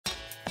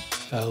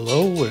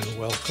Hello and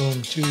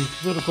welcome to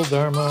Political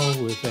Dharma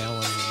with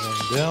Alan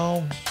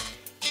Rendell.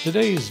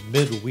 Today's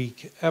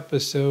midweek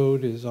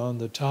episode is on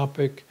the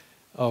topic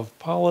of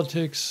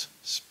politics,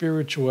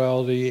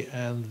 spirituality,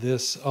 and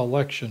this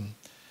election.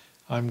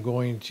 I'm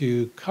going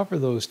to cover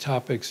those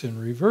topics in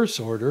reverse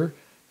order,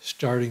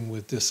 starting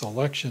with this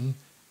election,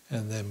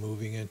 and then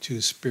moving into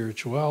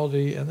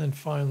spirituality, and then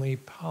finally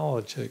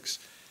politics,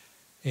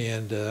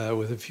 and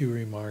with a few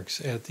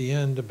remarks at the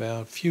end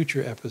about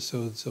future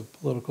episodes of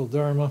Political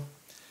Dharma.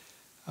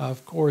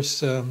 Of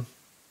course,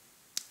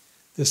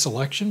 this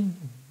election,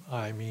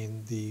 I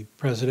mean the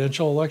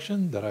presidential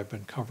election that I've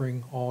been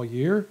covering all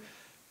year,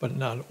 but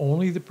not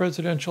only the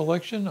presidential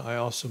election, I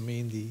also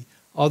mean the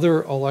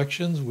other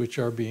elections which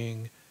are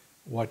being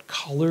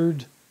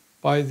colored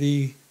by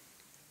the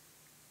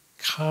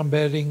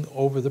combating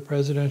over the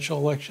presidential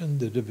election,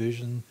 the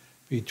division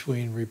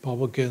between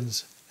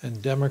Republicans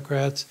and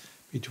Democrats,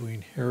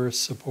 between Harris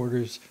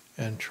supporters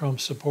and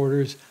Trump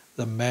supporters,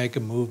 the MAGA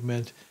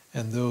movement,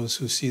 and those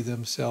who see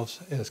themselves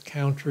as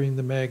countering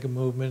the MAGA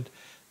movement.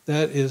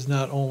 That is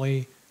not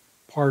only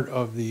part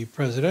of the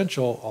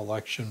presidential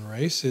election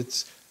race,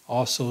 it's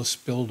also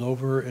spilled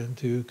over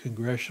into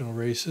congressional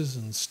races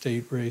and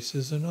state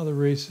races and other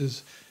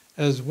races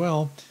as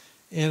well.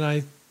 And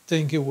I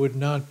think it would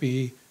not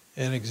be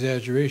an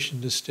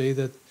exaggeration to say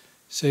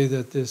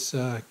that this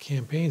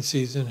campaign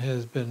season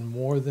has been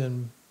more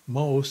than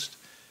most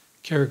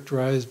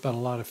characterized by a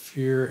lot of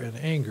fear and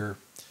anger.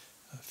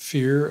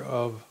 Fear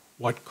of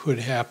what could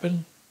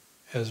happen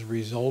as a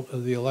result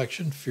of the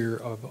election, fear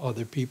of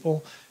other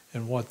people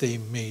and what they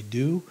may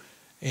do,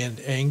 and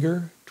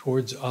anger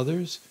towards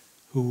others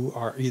who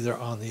are either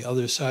on the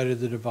other side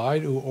of the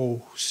divide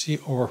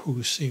or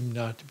who seem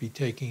not to be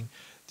taking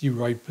the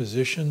right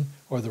position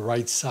or the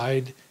right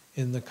side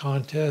in the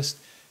contest.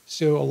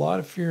 So a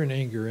lot of fear and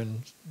anger,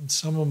 and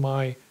some of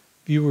my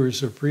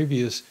viewers of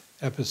previous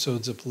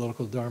episodes of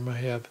Political Dharma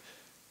have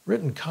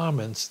written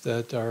comments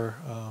that are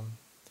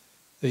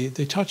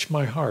They touch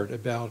my heart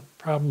about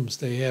problems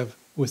they have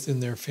within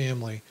their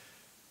family,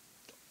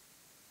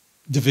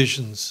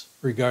 divisions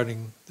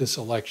regarding this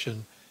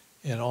election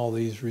and all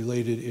these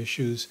related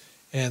issues,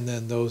 and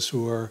then those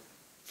who are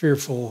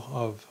fearful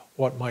of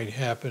what might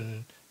happen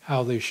and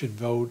how they should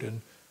vote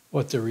and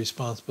what their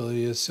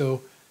responsibility is.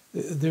 So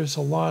there's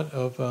a lot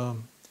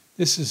of,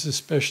 this is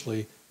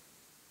especially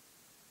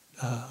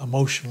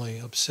emotionally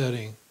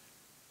upsetting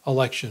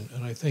election,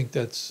 and I think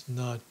that's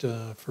not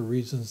for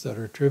reasons that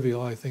are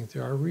trivial. I think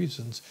there are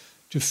reasons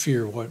to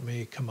fear what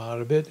may come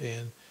out of it,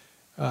 and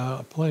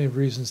plenty of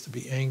reasons to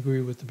be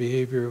angry with the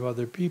behavior of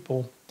other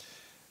people.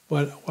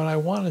 But what I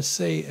want to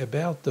say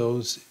about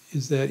those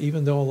is that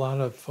even though a lot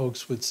of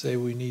folks would say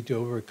we need to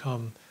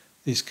overcome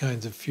these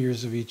kinds of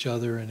fears of each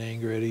other and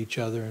anger at each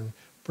other and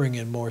bring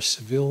in more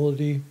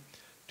civility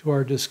to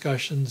our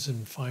discussions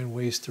and find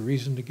ways to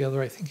reason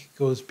together, I think it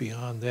goes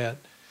beyond that.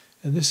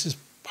 And this is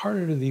part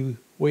of the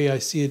way I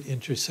see it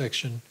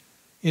intersecting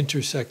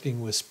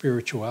with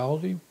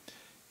spirituality,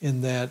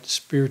 in that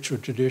spiritual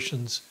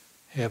traditions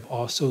have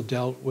also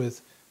dealt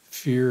with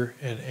fear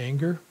and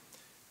anger.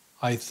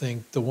 I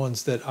think the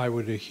ones that I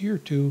would adhere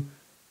to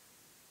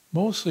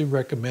mostly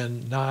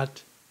recommend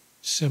not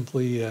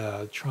simply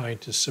trying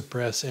to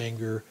suppress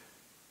anger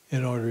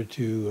in order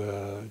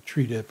to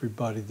treat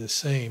everybody the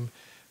same,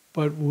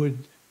 but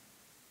would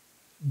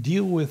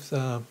deal with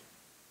the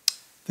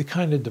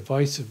kind of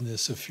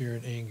divisiveness of fear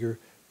and anger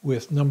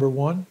with, number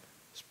one,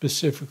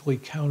 specifically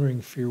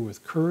countering fear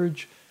with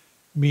courage,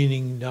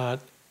 meaning not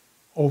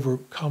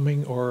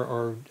overcoming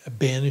or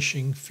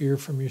banishing fear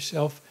from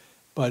yourself,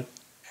 but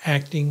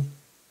acting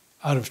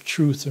out of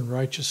truth and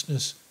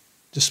righteousness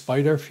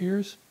despite our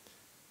fears.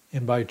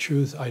 And by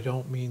truth, I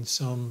don't mean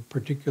some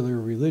particular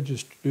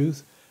religious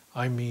truth.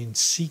 I mean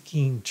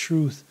seeking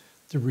truth,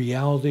 the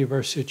reality of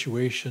our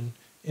situation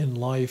in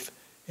life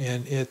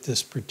and at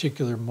this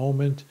particular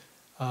moment,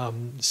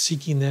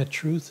 seeking that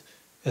truth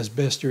as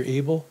best you're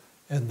able,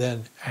 and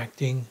then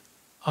acting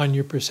on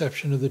your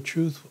perception of the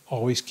truth,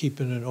 always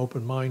keeping an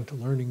open mind to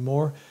learning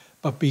more,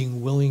 but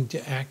being willing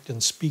to act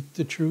and speak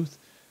the truth,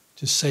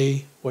 to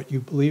say what you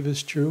believe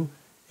is true,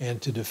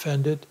 and to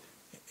defend it,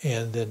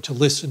 and then to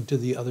listen to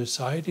the other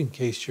side in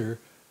case you're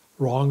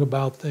wrong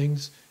about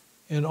things,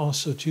 and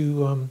also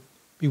to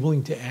be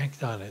willing to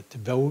act on it, to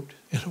vote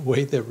in a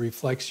way that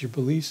reflects your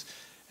beliefs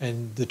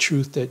and the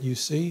truth that you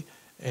see,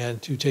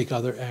 and to take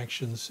other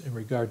actions in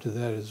regard to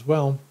that as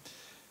well.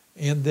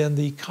 And then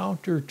the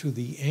counter to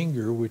the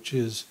anger, which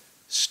is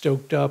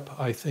stoked up,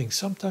 I think,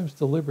 sometimes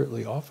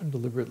deliberately, often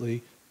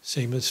deliberately,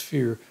 same as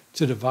fear,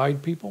 to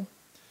divide people.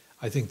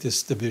 I think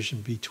this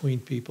division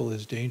between people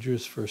is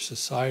dangerous for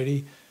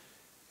society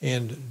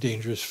and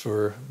dangerous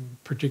for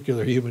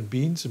particular human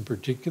beings in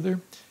particular.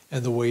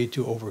 And the way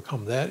to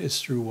overcome that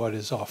is through what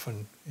is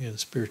often in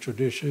spiritual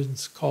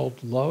traditions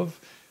called love.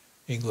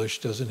 English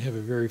doesn't have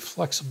a very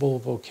flexible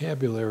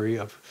vocabulary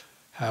of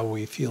how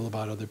we feel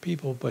about other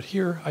people, but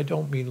here I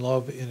don't mean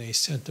love in a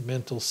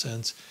sentimental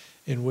sense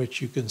in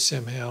which you can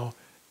somehow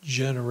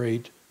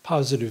generate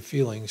positive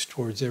feelings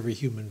towards every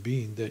human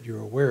being that you're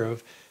aware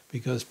of,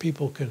 because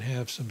people can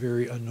have some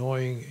very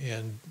annoying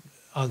and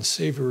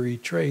unsavory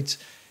traits,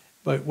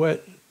 but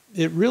what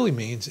it really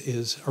means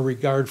is a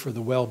regard for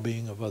the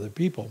well-being of other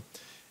people.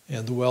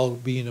 And the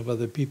well-being of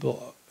other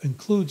people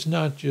includes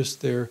not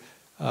just their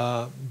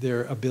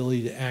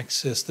ability to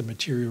access the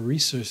material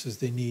resources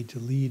they need to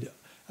lead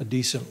a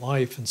decent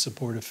life and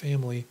support a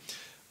family,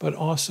 but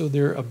also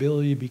their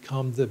ability to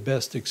become the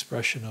best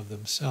expression of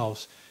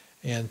themselves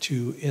and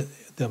to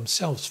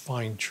themselves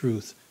find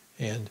truth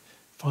and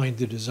find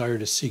the desire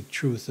to seek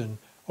truth and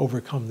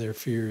overcome their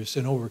fears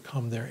and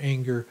overcome their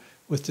anger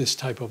with this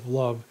type of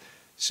love.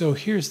 So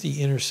here's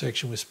the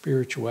intersection with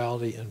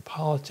spirituality and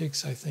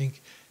politics, I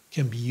think,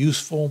 can be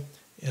useful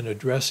in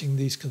addressing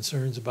these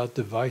concerns about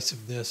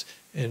divisiveness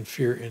and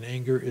fear and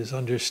anger, is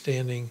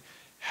understanding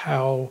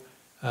how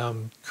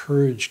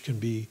courage can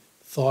be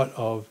thought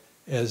of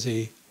as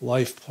a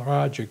life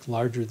project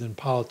larger than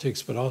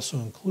politics, but also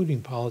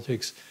including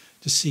politics,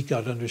 to seek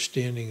out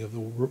understanding of the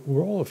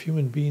role of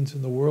human beings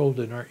in the world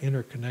and our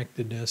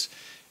interconnectedness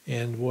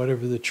and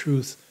whatever the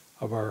truth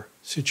of our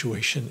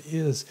situation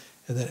is,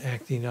 and then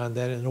acting on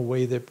that in a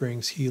way that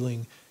brings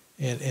healing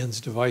and ends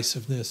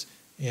divisiveness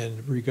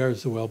and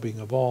regards the well-being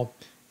of all,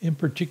 in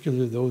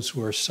particular those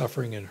who are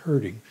suffering and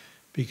hurting,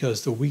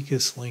 because the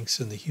weakest links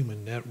in the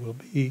human net will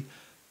be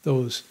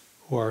those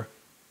who are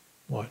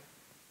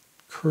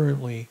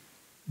currently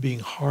being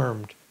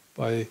harmed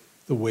by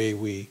the way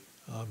we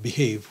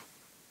behave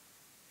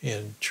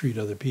and treat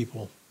other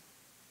people.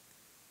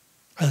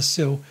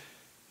 So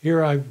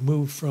here I've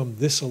moved from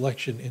this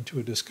election into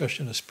a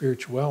discussion of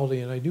spirituality,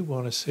 and I do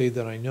want to say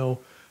that I know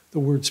the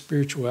word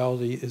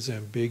spirituality is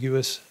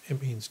ambiguous. It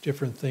means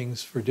different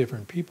things for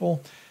different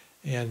people,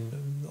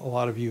 and a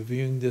lot of you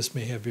viewing this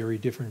may have very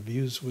different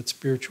views. What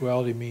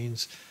spirituality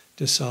means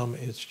to some,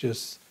 it's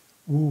just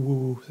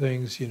woo-woo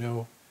things,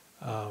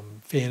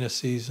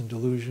 fantasies and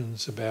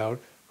delusions about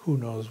who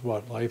knows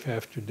what, life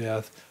after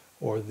death,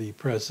 or the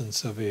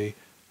presence of a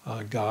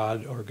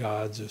god or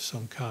gods of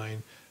some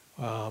kind,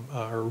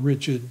 or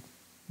rigid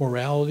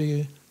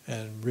morality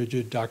and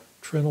rigid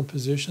doctrinal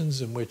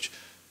positions in which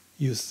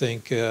you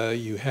think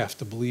you have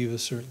to believe a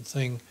certain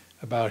thing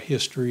about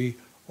history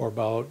or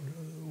about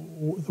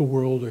the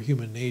world or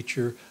human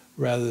nature,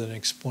 rather than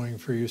exploring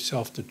for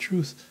yourself the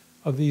truth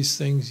of these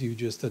things. You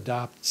just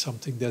adopt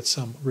something that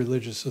some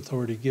religious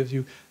authority gives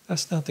you.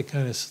 That's not the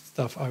kind of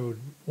stuff I would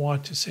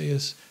want to say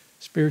is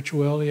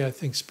spirituality. I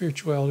think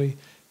spirituality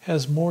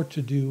has more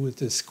to do with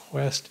this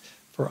quest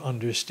for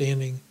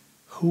understanding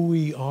who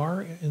we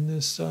are in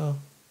this,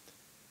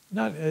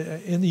 not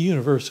in the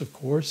universe, of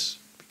course,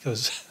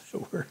 because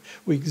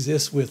we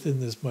exist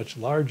within this much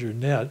larger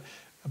net,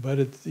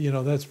 but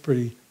that's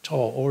pretty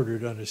tall order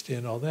to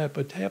understand all that.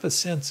 But to have a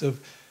sense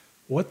of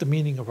what the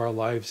meaning of our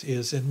lives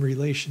is in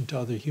relation to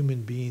other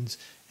human beings,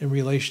 in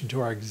relation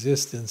to our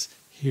existence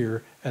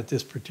here at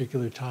this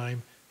particular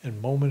time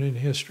and moment in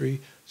history.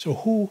 So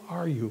who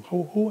are you?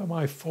 Who am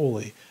I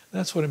fully?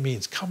 That's what it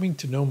means, coming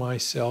to know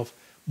myself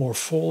more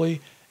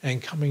fully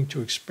and coming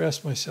to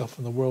express myself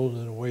in the world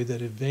in a way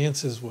that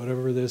advances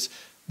whatever this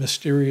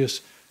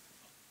mysterious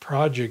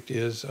project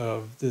is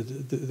of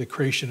the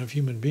creation of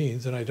human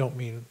beings. And I don't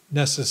mean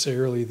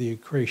necessarily the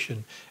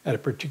creation at a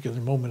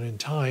particular moment in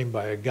time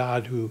by a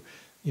God who,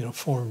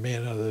 formed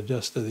man out of the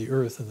dust of the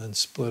earth and then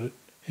split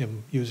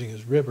him using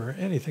his rib or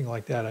anything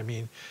like that. I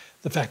mean,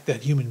 the fact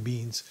that human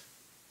beings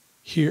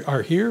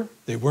are here,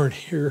 they weren't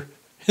here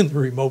in the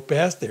remote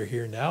past, they're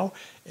here now,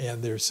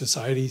 and our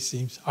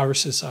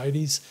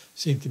societies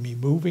seem to be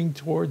moving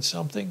towards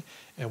something,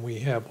 and we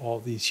have all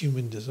these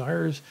human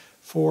desires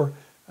for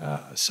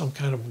some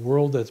kind of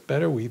world that's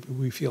better.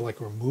 We feel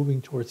like we're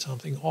moving towards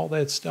something, all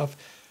that stuff.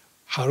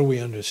 How do we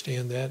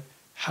understand that?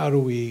 How do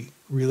we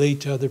relate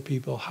to other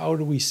people? How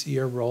do we see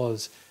our role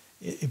as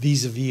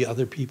vis-a-vis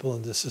other people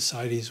in the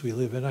societies we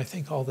live in? I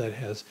think all that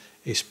has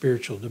a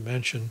spiritual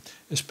dimension,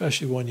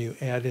 especially when you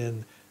add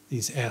in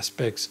these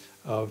aspects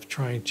of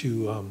trying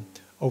to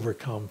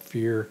overcome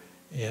fear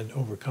and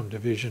overcome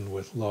division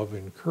with love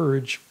and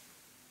courage.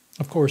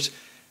 Of course,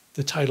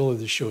 the title of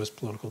the show is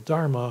Political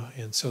Dharma,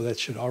 and so that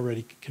should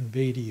already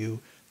convey to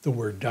you the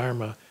word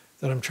Dharma,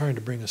 that I'm trying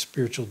to bring a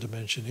spiritual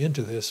dimension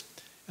into this.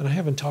 And I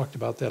haven't talked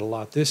about that a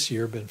lot this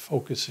year, been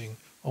focusing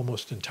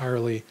almost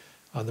entirely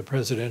on the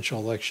presidential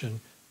election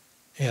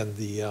and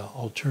the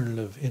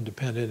alternative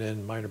independent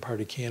and minor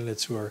party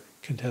candidates who are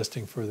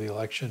contesting for the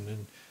election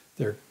and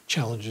their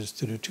challenges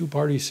to the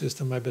two-party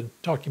system. I've been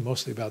talking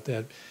mostly about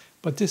that.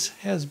 But this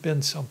has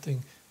been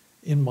something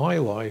in my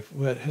life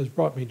that has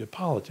brought me to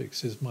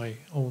politics, is my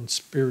own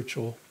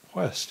spiritual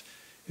quest,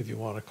 if you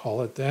want to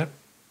call it that.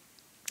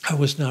 I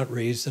was not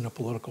raised in a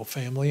political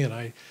family, and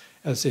I,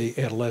 as an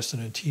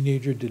adolescent and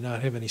teenager, did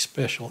not have any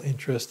special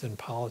interest in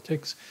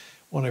politics.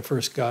 When I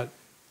first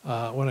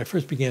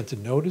began to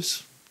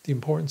notice the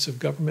importance of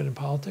government and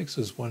politics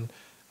was when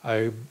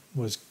I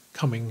was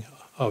coming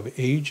of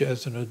age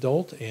as an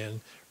adult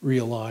and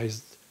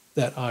realized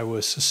that I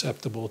was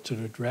susceptible to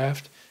the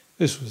draft.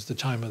 This was the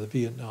time of the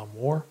Vietnam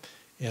War,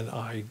 and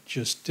I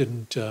just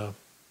didn't.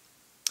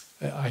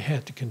 I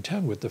had to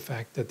contend with the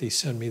fact that they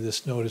sent me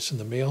this notice in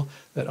the mail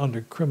that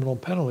under criminal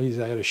penalties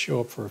I had to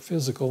show up for a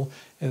physical,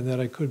 and that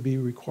I could be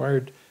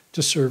required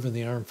to serve in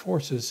the armed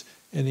forces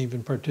and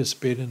even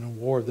participate in a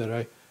war that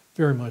I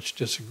very much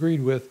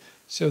disagreed with.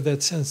 So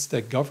that sense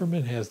that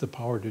government has the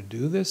power to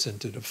do this and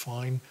to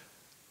define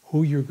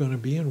who you're going to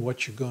be and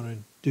what you're going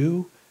to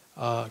do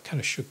kind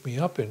of shook me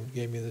up and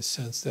gave me the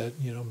sense that,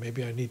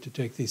 maybe I need to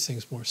take these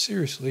things more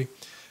seriously.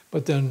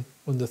 But then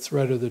when the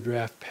threat of the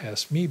draft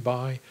passed me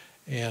by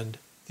and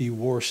the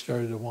war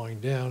started to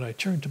wind down, I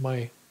turned to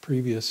my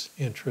previous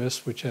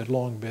interests, which had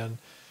long been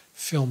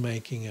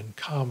filmmaking and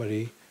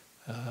comedy.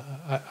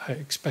 I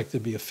expected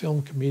to be a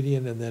film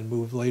comedian and then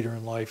move later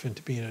in life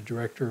into being a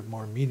director of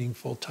more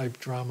meaningful type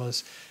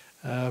dramas.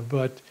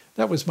 But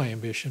that was my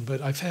ambition.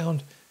 But I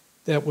found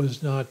that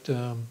was not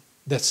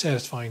that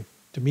satisfying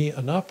to me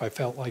enough. I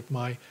felt like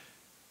my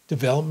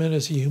development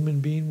as a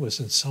human being was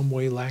in some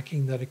way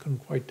lacking that I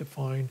couldn't quite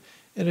define.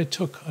 And it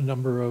took a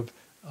number of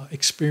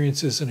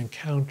experiences and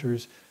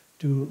encounters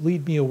to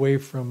lead me away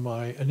from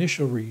my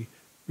initial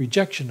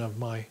rejection of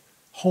my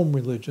home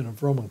religion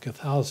of Roman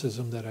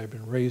Catholicism that I've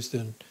been raised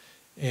in,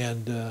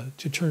 and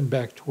to turn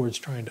back towards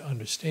trying to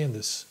understand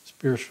this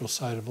spiritual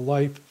side of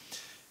life.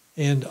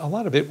 And a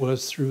lot of it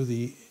was through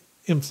the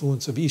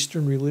influence of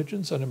Eastern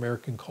religions on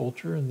American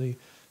culture in the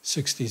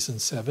 60s and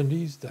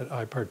 70s that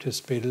I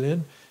participated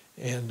in.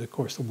 And of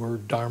course, the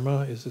word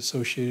Dharma is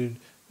associated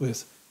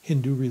with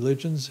Hindu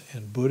religions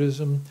and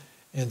Buddhism.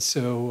 And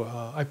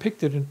so I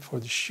picked it for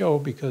the show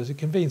because it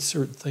conveys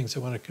certain things I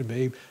want to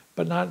convey,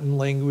 but not in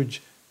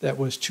language that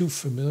was too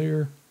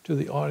familiar to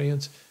the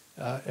audience,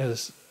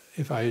 as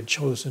if I had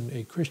chosen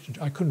a Christian.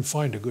 I couldn't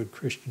find a good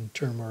Christian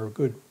term or a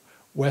good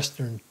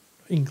Western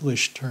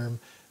English term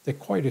that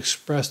quite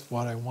expressed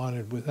what I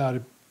wanted without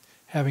it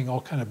having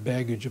all kind of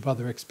baggage of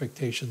other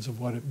expectations of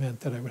what it meant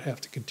that I would have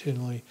to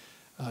continually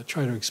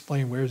try to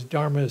explain. Whereas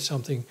Dharma is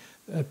something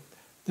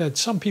that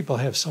some people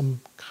have some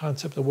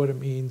concept of what it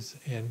means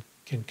and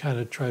can kind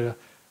of try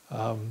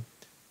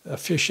to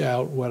fish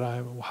out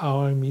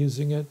how I'm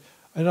using it.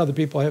 And other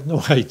people have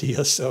no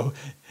idea, so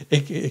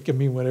it can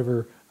mean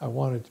whatever I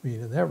want it to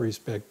mean in that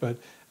respect. But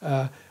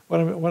what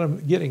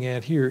I'm getting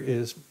at here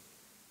is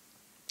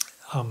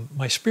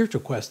my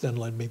spiritual quest then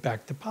led me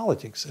back to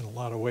politics in a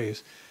lot of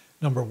ways.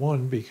 Number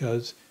one,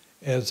 because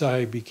as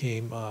I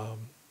became,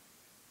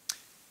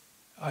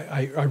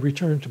 I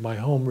returned to my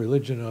home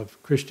religion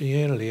of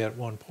Christianity at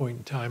one point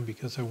in time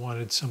because I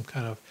wanted some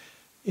kind of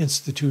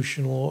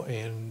institutional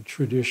and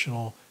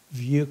traditional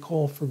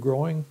vehicle for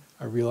growing.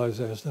 I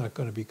realized I was not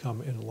going to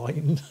become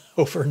enlightened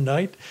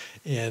overnight.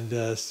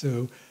 And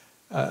so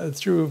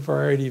through a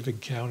variety of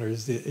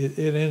encounters, it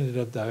ended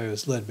up that I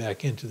was led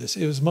back into this.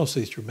 It was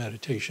mostly through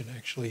meditation,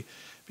 actually,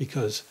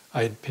 because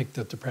I had picked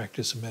up the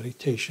practice of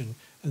meditation,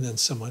 and then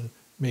someone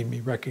made me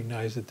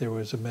recognize that there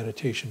was a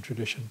meditation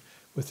tradition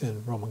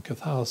within Roman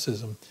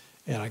Catholicism,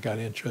 and I got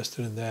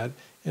interested in that.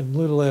 And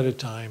little at a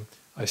time,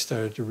 I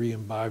started to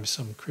re-imbibe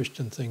some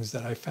Christian things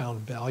that I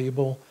found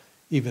valuable,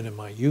 even in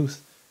my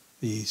youth.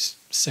 These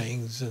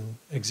sayings and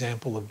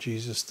example of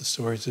Jesus, the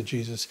stories of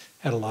Jesus,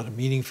 had a lot of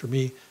meaning for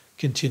me,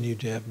 continued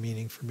to have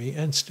meaning for me,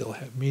 and still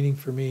have meaning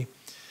for me.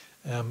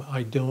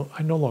 I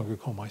no longer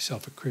call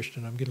myself a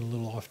Christian. I'm getting a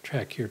little off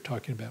track here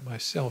talking about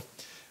myself,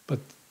 but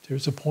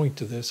there's a point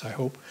to this, I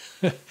hope.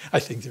 I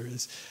think there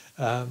is.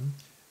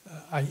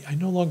 I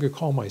no longer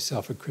call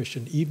myself a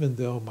Christian, even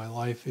though my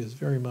life is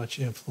very much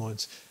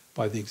influenced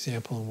by the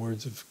example and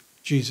words of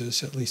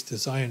Jesus, at least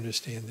as I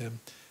understand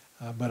them.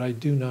 But I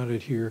do not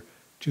adhere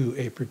to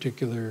a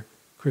particular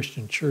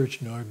Christian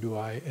church, nor do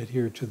I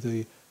adhere to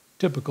the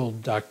typical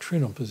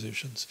doctrinal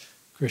positions.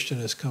 Christian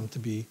has come to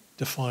be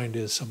defined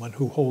as someone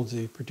who holds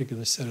a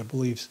particular set of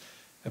beliefs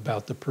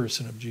about the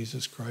person of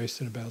Jesus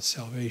Christ and about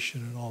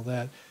salvation and all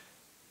that.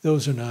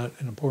 Those are not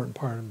an important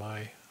part of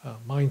my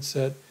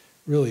mindset.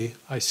 Really,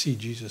 I see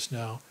Jesus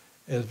now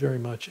as very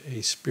much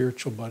a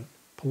spiritual but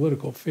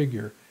political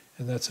figure,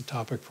 and that's a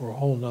topic for a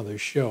whole nother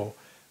show.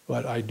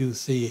 But I do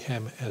see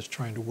him as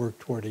trying to work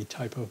toward a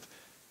type of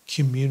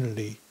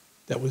community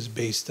that was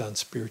based on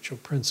spiritual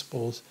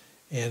principles.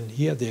 And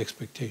he had the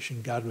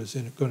expectation God was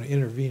going to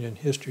intervene in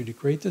history to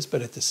create this,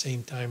 but at the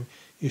same time,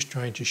 he was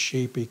trying to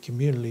shape a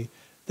community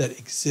that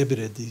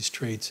exhibited these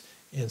traits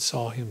and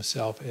saw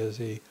himself as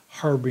a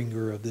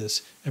harbinger of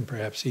this, and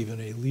perhaps even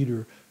a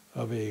leader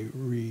of a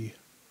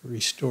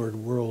restored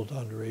world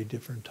under a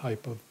different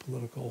type of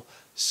political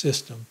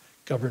system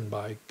governed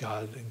by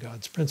God and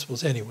God's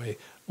principles. Anyway,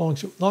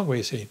 long way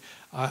of saying,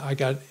 I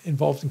got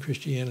involved in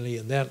Christianity,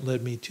 and that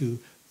led me to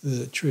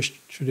the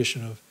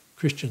tradition of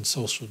Christian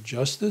social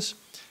justice,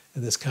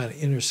 and this kind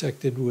of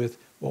intersected with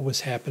what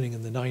was happening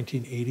in the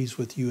 1980s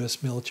with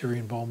U.S. military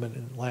involvement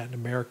in Latin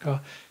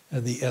America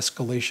and the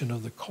escalation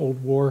of the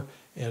Cold War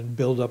and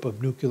buildup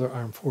of nuclear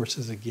armed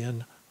forces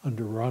again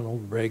under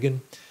Ronald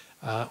Reagan.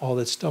 All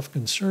that stuff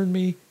concerned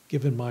me,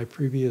 given my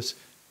previous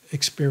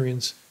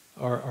experience,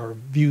 our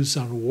views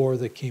on war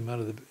that came out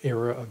of the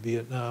era of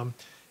Vietnam.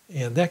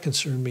 And that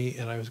concerned me,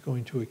 and I was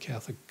going to a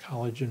Catholic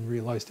college and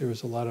realized there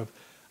was a lot of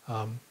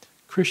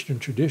Christian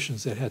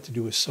traditions that had to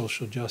do with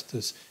social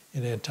justice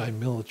and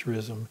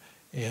anti-militarism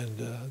and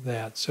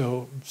that.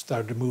 So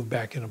started to move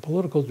back in a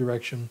political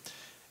direction.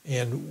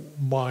 And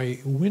my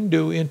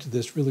window into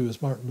this really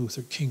was Martin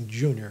Luther King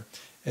Jr.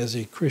 as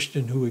a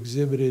Christian who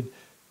exhibited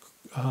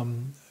a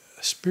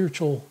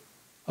spiritual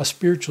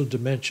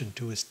dimension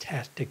to his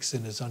tactics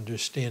and his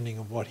understanding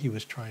of what he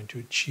was trying to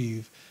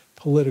achieve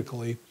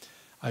politically.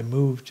 I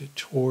moved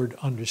toward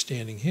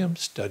understanding him,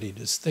 studied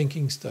his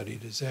thinking,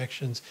 studied his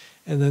actions,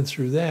 and then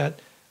through that,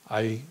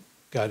 I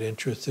got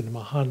interested in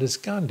Mohandas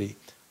Gandhi.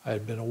 I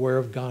had been aware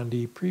of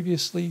Gandhi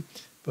previously,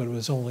 but it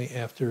was only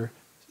after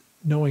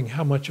knowing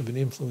how much of an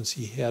influence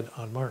he had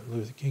on Martin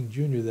Luther King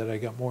Jr. that I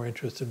got more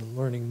interested in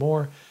learning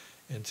more.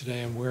 And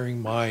today I'm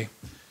wearing my,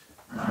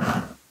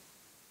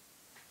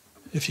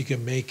 if you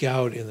can make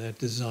out in that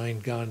design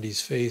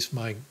Gandhi's face,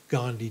 my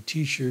Gandhi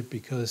t-shirt,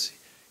 because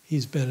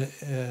he's been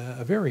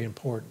a very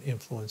important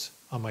influence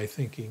on my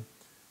thinking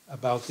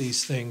about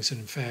these things. And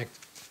in fact,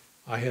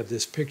 I have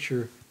this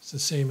picture. It's the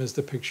same as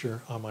the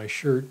picture on my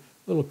shirt,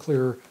 a little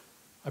clearer.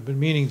 I've been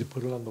meaning to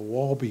put it on the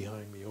wall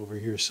behind me over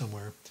here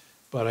somewhere,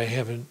 but I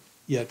haven't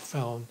yet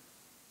found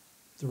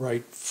the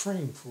right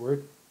frame for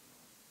it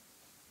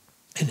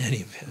in any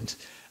event.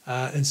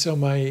 And so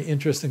my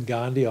interest in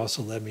Gandhi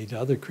also led me to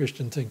other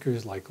Christian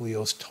thinkers like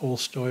Leo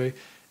Tolstoy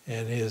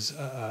and his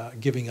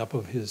giving up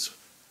of his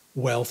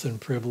wealth and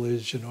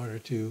privilege in order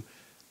to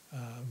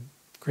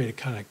create a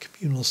kind of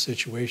communal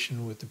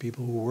situation with the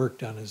people who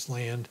worked on his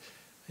land,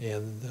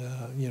 and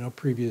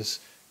previous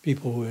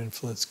people who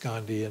influenced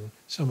Gandhi, and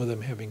some of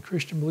them having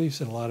Christian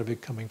beliefs and a lot of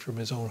it coming from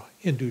his own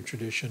Hindu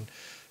tradition.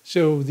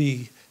 So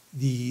the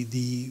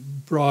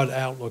broad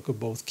outlook of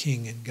both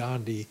King and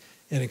Gandhi,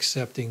 and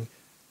accepting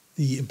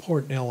the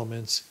important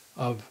elements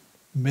of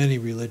many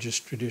religious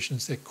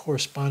traditions that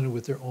corresponded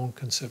with their own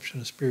conception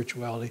of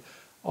spirituality,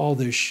 all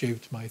this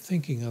shaped my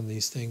thinking on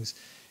these things.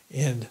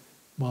 And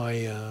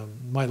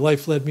my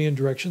life led me in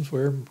directions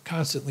where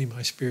constantly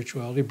my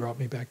spirituality brought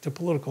me back to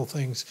political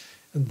things,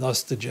 and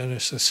thus the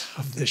genesis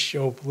of this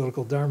show,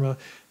 Political Dharma,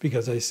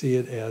 because I see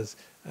it as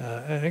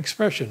an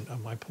expression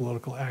of my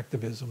political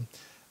activism,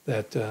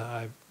 that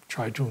I've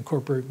tried to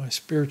incorporate my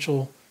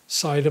spiritual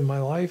side of my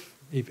life,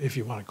 if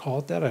you want to call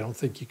it that. I don't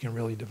think you can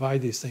really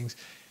divide these things,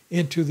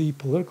 into the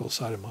political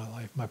side of my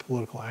life, my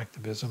political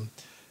activism.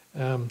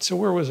 So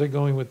where was I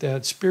going with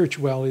that?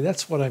 Spirituality,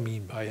 that's what I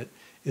mean by it,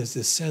 is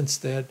the sense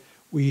that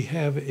we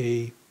have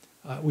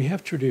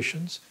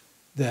traditions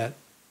that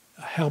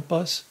help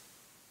us,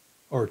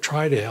 or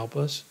try to help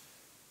us,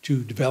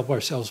 to develop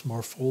ourselves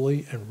more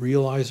fully and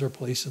realize our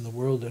place in the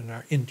world and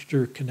our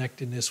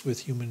interconnectedness with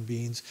human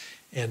beings,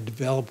 and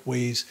develop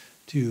ways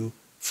to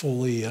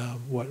fully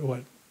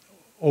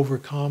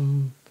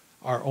overcome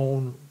our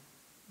own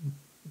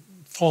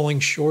falling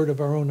short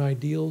of our own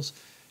ideals,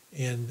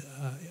 and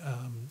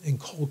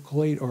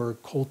inculcate or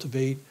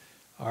cultivate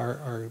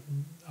our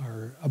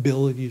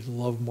ability to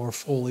love more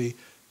fully,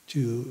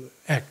 to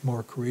act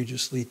more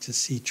courageously, to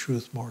see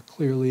truth more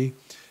clearly.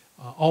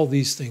 All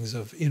these things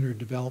of inner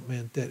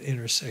development that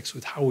intersects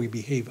with how we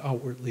behave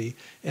outwardly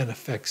and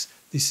affects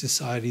the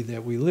society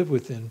that we live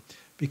within.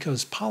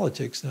 Because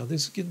politics, now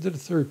this is getting to the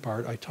third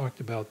part, I talked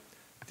about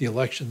the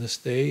election this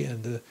day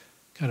and the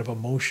kind of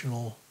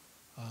emotional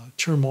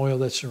turmoil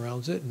that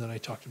surrounds it, and then I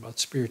talked about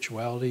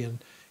spirituality and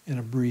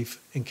a brief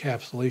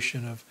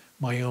encapsulation of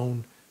my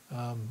own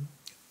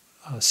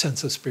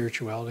sense of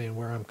spirituality and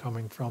where I'm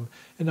coming from.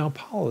 And now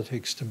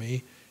politics, to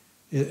me,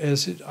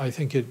 I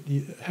think it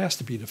has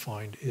to be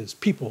defined, is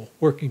people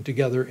working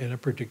together in a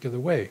particular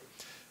way.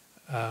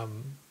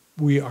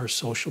 We are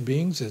social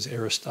beings, as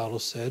Aristotle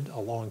said a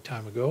long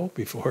time ago,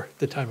 before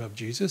the time of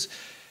Jesus.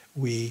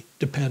 We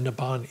depend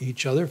upon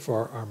each other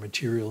for our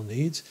material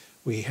needs.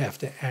 We have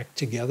to act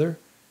together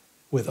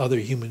with other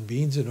human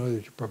beings in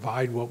order to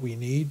provide what we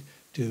need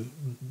to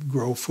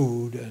grow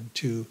food, and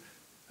to,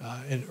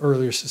 in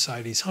earlier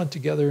societies, hunt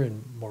together,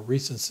 and more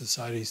recent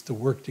societies to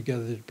work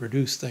together to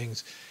produce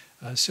things.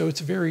 So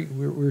it's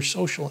we're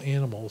social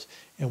animals,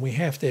 and we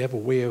have to have a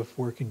way of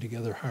working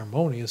together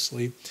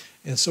harmoniously.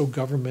 And so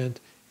government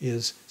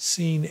is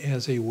seen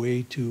as a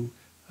way to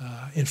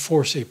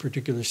enforce a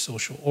particular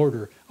social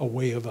order, a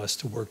way of us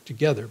to work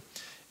together.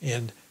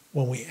 And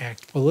when we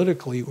act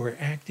politically, we're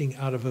acting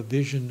out of a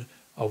vision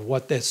of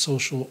what that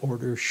social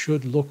order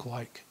should look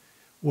like,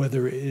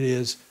 whether it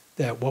is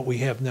that what we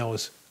have now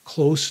is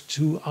close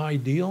to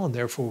ideal and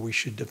therefore we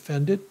should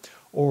defend it,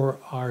 or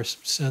our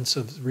sense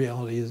of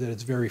reality is that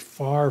it's very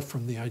far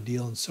from the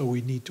ideal and so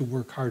we need to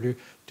work harder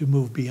to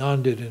move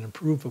beyond it and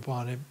improve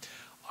upon it.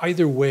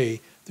 Either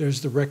way,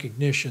 there's the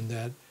recognition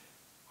that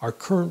our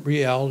current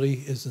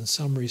reality is, in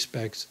some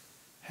respects,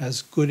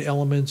 has good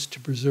elements to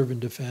preserve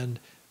and defend,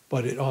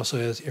 but it also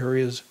has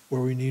areas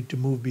where we need to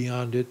move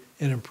beyond it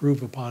and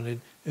improve upon it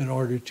in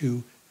order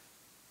to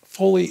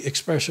fully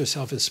express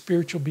ourselves as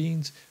spiritual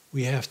beings.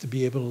 We have to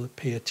be able to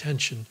pay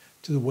attention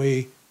to the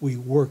way we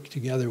work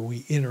together,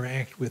 we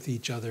interact with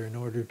each other in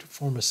order to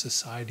form a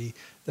society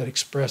that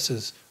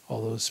expresses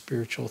all those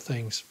spiritual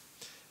things.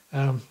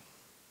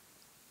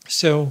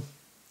 So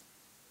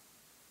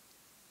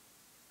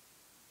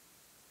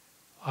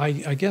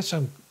I guess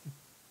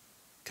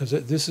because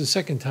this is the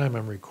second time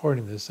I'm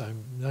recording this,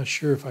 I'm not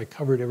sure if I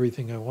covered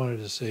everything I wanted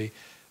to say,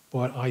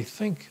 but I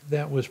think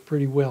that was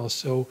pretty well.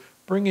 So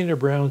bringing it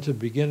around to the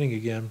beginning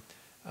again,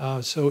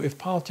 so if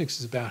politics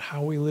is about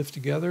how we live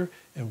together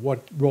and what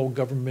role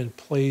government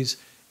plays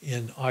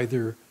in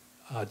either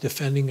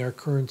defending our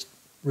current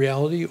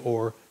reality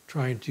or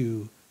trying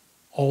to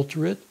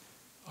alter it,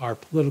 our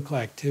political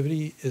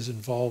activity is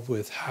involved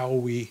with how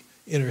we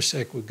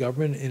intersect with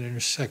government and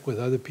intersect with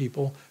other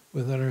people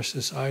within our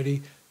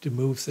society to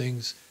move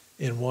things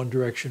in one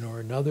direction or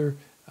another,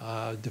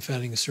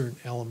 defending certain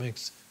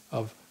elements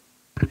of,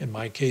 in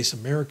my case,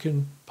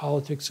 American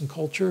politics and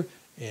culture,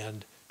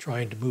 and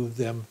trying to move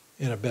them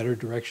in a better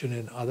direction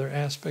in other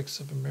aspects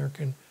of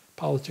American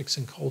politics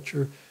and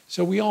culture.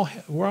 So we're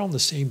all in the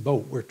same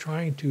boat. We're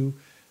trying to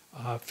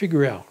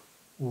figure out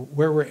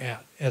where we're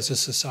at as a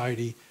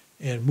society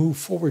and move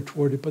forward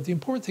toward it. But the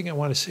important thing I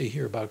want to say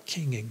here about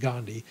King and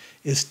Gandhi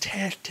is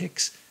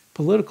tactics,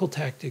 political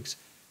tactics,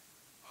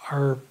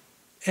 are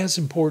as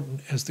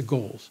important as the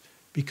goals,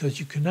 because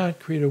you cannot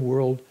create a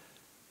world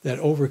that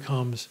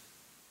overcomes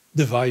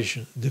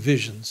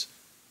divisions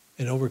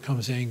and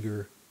overcomes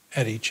anger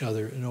at each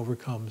other and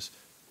overcomes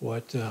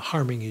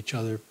harming each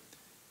other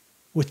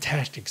with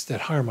tactics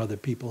that harm other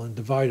people and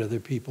divide other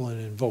people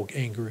and invoke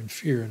anger and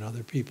fear in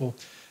other people.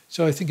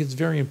 So I think it's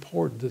very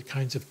important the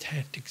kinds of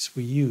tactics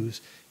we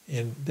use,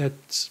 and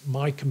that's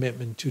my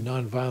commitment to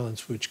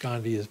nonviolence, which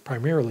Gandhi is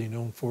primarily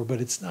known for, but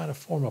it's not a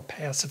form of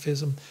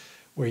pacifism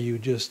where you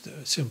just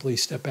simply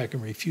step back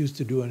and refuse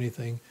to do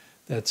anything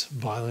that's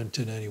violent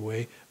in any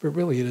way, but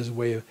really it is a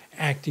way of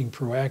acting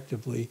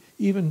proactively,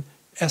 even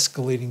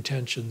escalating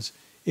tensions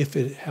if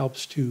it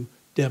helps to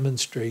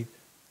demonstrate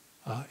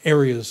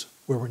areas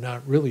where we're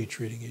not really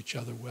treating each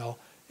other well,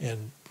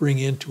 and bring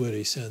into it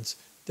a sense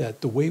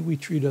that the way we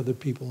treat other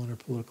people in our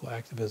political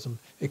activism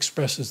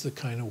expresses the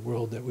kind of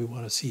world that we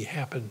want to see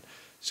happen.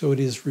 So it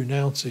is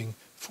renouncing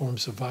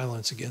forms of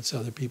violence against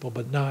other people,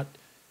 but not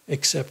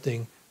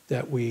accepting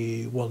that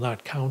we will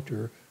not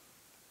counter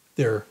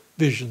their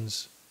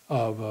visions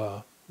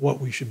of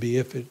what we should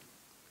be.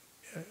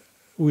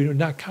 We do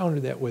not counter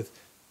that with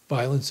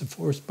violence and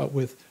force, but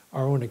with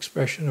our own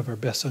expression of our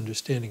best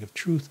understanding of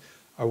truth,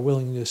 our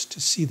willingness to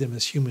see them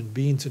as human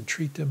beings and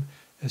treat them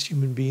as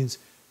human beings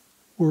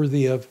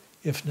worthy of,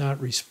 if not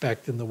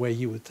respect in the way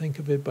you would think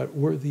of it, but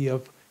worthy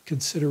of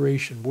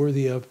consideration,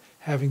 worthy of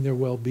having their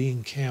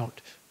well-being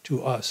count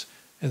to us.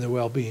 And their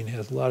well-being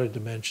has a lot of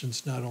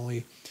dimensions, not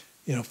only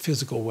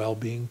physical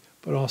well-being,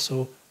 but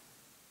also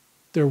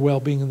their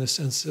well-being in the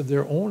sense of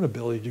their own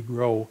ability to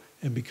grow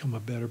and become a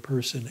better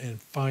person and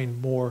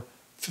find more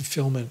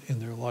fulfillment in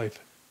their life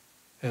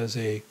as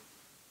a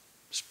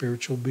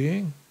spiritual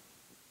being.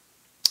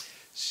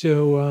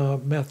 So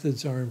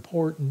methods are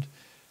important,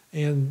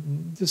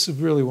 and this is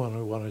really what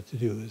I wanted to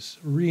do, is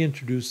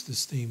reintroduce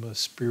this theme of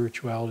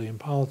spirituality in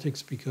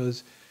politics,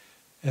 because,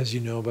 as you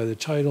know by the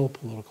title,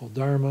 Political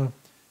Dharma,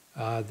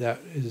 that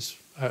is,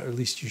 at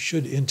least you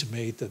should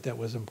intimate that that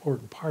was an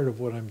important part of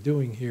what I'm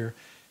doing here.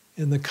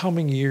 In the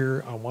coming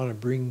year, I want to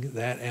bring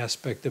that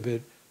aspect of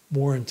it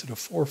more into the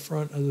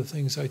forefront of the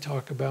things I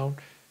talk about.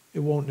 It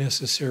won't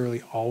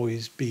necessarily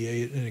always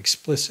be an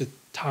explicit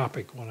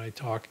topic when I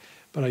talk,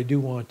 but I do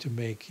want to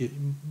make it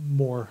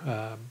more,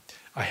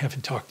 I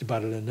haven't talked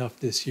about it enough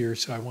this year,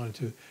 so I wanted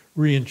to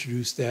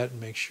reintroduce that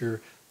and make sure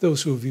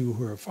those of you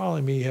who are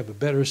following me have a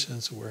better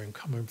sense of where I'm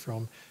coming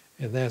from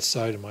and that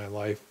side of my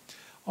life.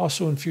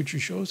 Also in future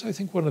shows, I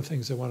think one of the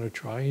things I want to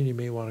try, and you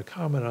may want to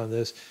comment on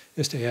this,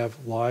 is to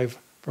have live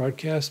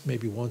broadcasts,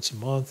 maybe once a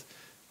month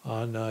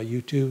on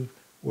YouTube,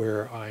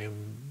 where I am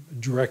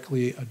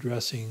directly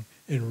addressing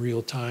in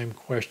real time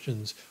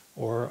questions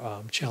or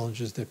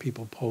challenges that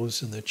people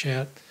pose in the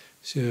chat.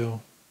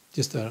 So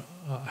just a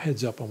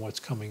heads up on what's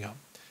coming up.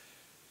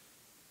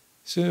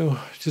 So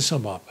to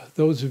sum up,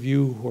 those of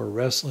you who are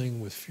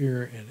wrestling with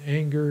fear and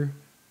anger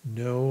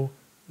know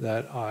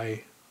that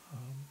I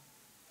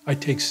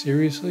take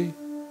seriously.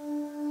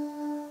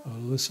 Oh,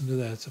 listen to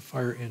that, it's a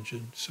fire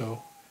engine.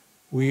 So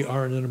we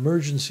are in an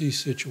emergency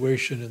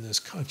situation in this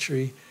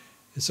country.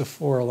 It's a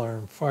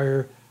 4-alarm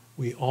fire.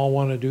 We all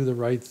want to do the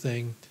right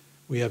thing.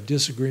 We have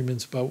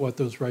disagreements about what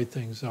those right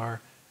things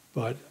are,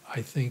 but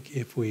I think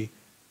if we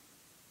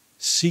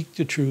seek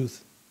the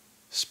truth,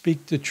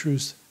 speak the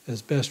truth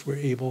as best we're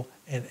able,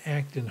 and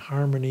act in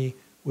harmony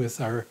with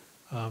our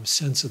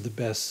sense of the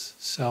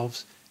best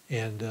selves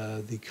and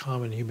the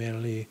common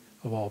humanity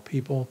of all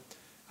people,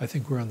 I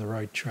think we're on the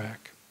right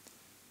track.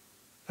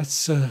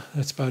 That's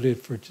about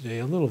it for today.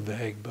 A little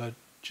vague, but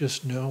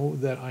just know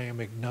that I am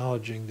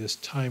acknowledging this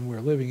time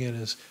we're living in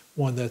as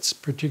one that's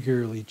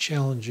particularly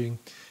challenging,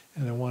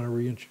 and I want to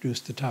reintroduce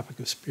the topic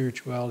of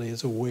spirituality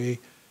as a way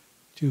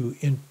to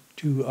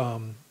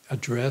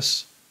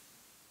address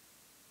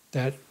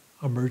that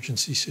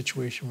emergency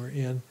situation we're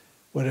in,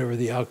 whatever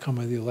the outcome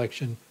of the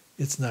election,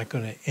 it's not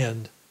going to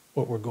end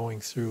what we're going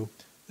through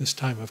this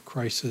time of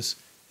crisis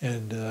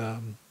and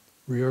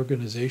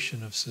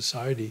reorganization of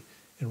society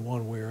in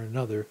one way or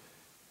another.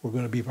 We're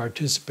going to be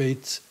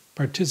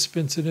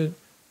participants in it,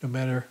 no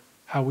matter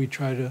how we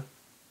try to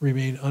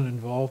remain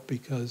uninvolved,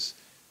 because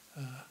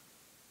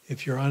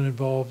if you're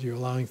uninvolved, you're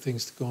allowing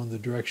things to go in the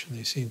direction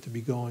they seem to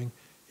be going.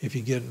 If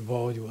you get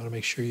involved, you want to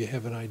make sure you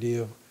have an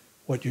idea of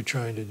what you're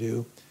trying to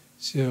do.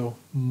 So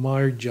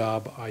my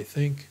job, I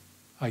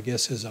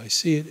guess as I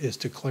see it, is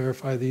to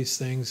clarify these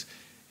things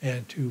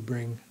and to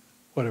bring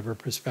whatever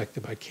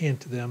perspective I can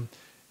to them,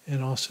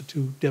 and also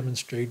to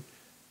demonstrate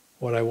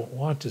what I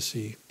want to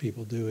see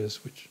people do,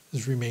 which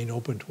is remain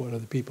open to what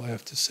other people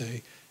have to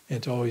say,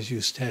 and to always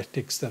use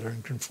tactics that are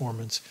in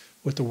conformance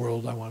with the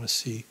world I want to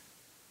see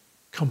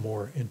come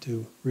more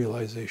into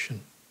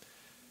realization.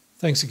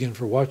 Thanks again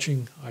for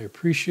watching. I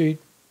appreciate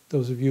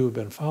those of you who have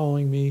been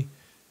following me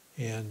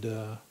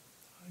and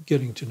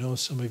getting to know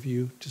some of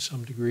you to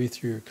some degree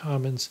through your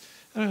comments.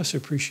 And I also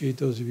appreciate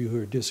those of you who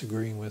are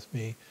disagreeing with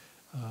me.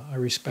 I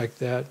respect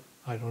that.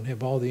 I don't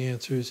have all the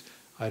answers.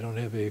 I don't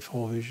have a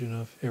full vision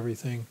of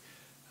everything.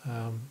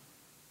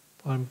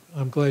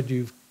 I'm glad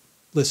you've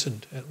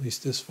listened at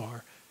least this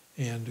far,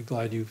 and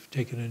glad you've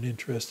taken an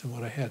interest in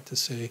what I had to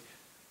say.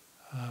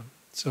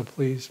 So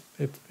please,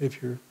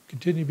 if you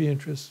continue to be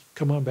interested,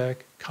 come on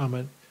back,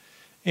 comment,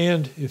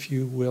 and if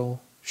you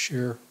will,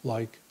 share,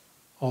 like,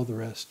 all the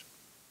rest.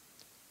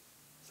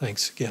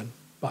 Thanks again.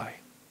 Bye.